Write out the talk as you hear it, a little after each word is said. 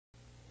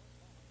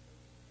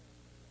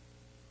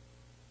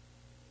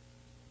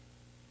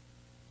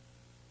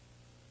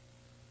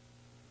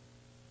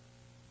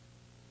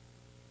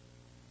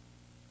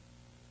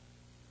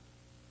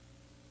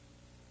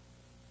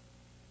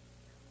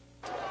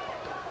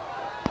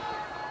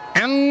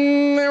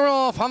And they're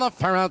off on the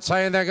far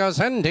outside. There goes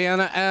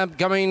Indiana Ab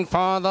going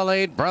for the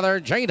lead. Brother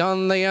Jade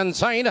on the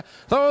inside.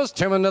 Those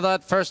two into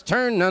that first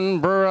turn,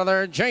 and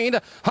Brother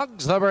Jade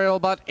hugs the rail,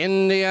 but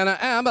Indiana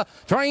Ab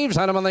drives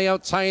at him on the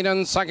outside.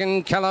 And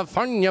second,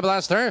 California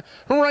Blaster.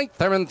 Right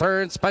there in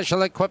third,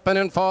 Special Equipment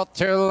in fourth,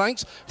 2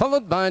 lengths,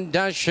 followed by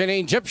Dashing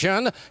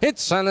Egyptian.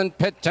 It's Silent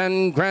Pit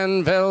and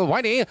Granville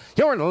Whitey.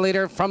 Your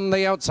leader from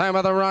the outside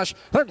with a rush.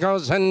 There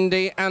goes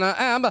Indiana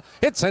Ab.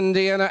 It's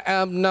Indiana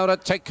Ab now to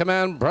take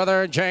command. Brother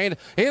Jade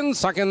in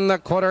second, the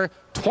quarter.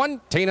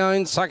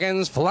 29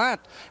 seconds flat,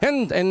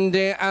 and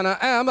Indiana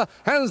Ab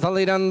has the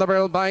lead on the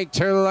rail by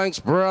 2 lengths.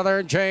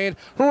 Brother Jade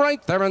right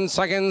there in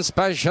second,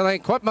 Special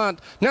Equipment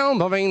now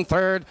moving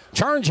third,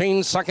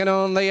 charging second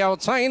on the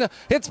outside.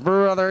 It's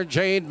Brother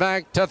Jade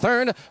back to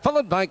third,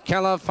 followed by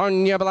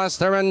California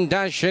Blaster and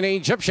Dashing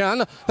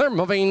Egyptian. They're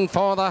moving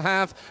for the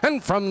half,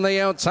 and from the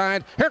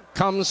outside here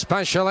comes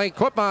Special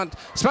Equipment.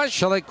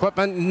 Special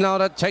Equipment now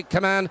to take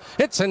command.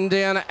 It's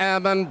Indiana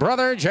Ab and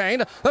Brother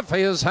Jade. The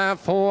field's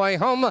halfway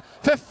home.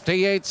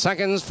 58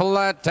 seconds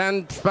flat,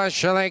 and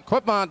Special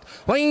Equipment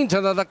lead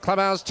to the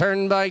clubhouse,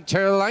 turn by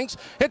 2 lengths.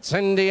 It's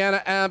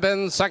Indiana Ab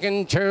in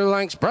second, 2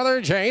 lengths. Brother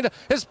Jade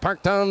is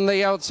parked on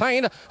the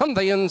outside. On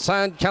the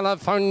inside,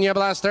 California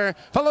Blaster,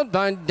 followed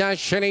by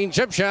Dashing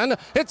Egyptian.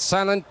 It's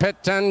Silent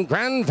Pit and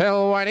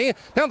Granville Whitey.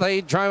 Now they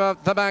drive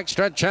up the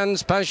backstretch, and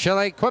Special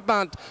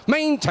Equipment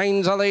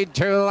maintains a lead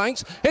 2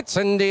 lengths. It's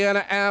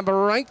Indiana Ab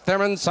right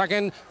there in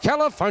second,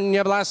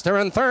 California Blaster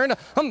in third.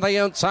 On the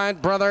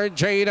outside, Brother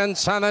Jade and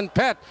Silent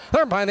Pit.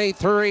 They're by the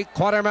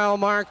 3/4 mile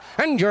mark,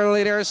 and your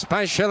leader,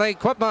 Special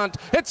Equipment.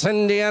 It's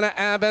Indiana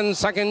Ab in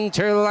second,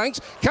 2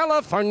 lengths.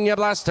 California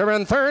Blaster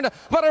in third,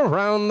 but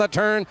around the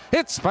turn,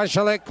 it's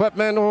Special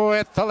Equipment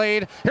with the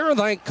lead. Here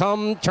they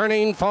come,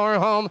 turning for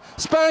home.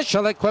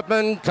 Special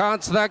Equipment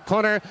cuts that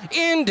corner.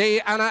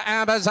 Indiana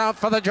Ab is out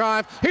for the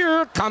drive.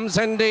 Here comes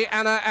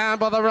Indiana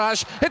Ab with a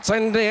rush. It's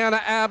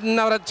Indiana Ab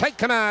now to take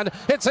command.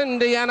 It's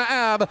Indiana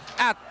Ab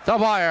at the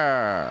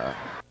wire.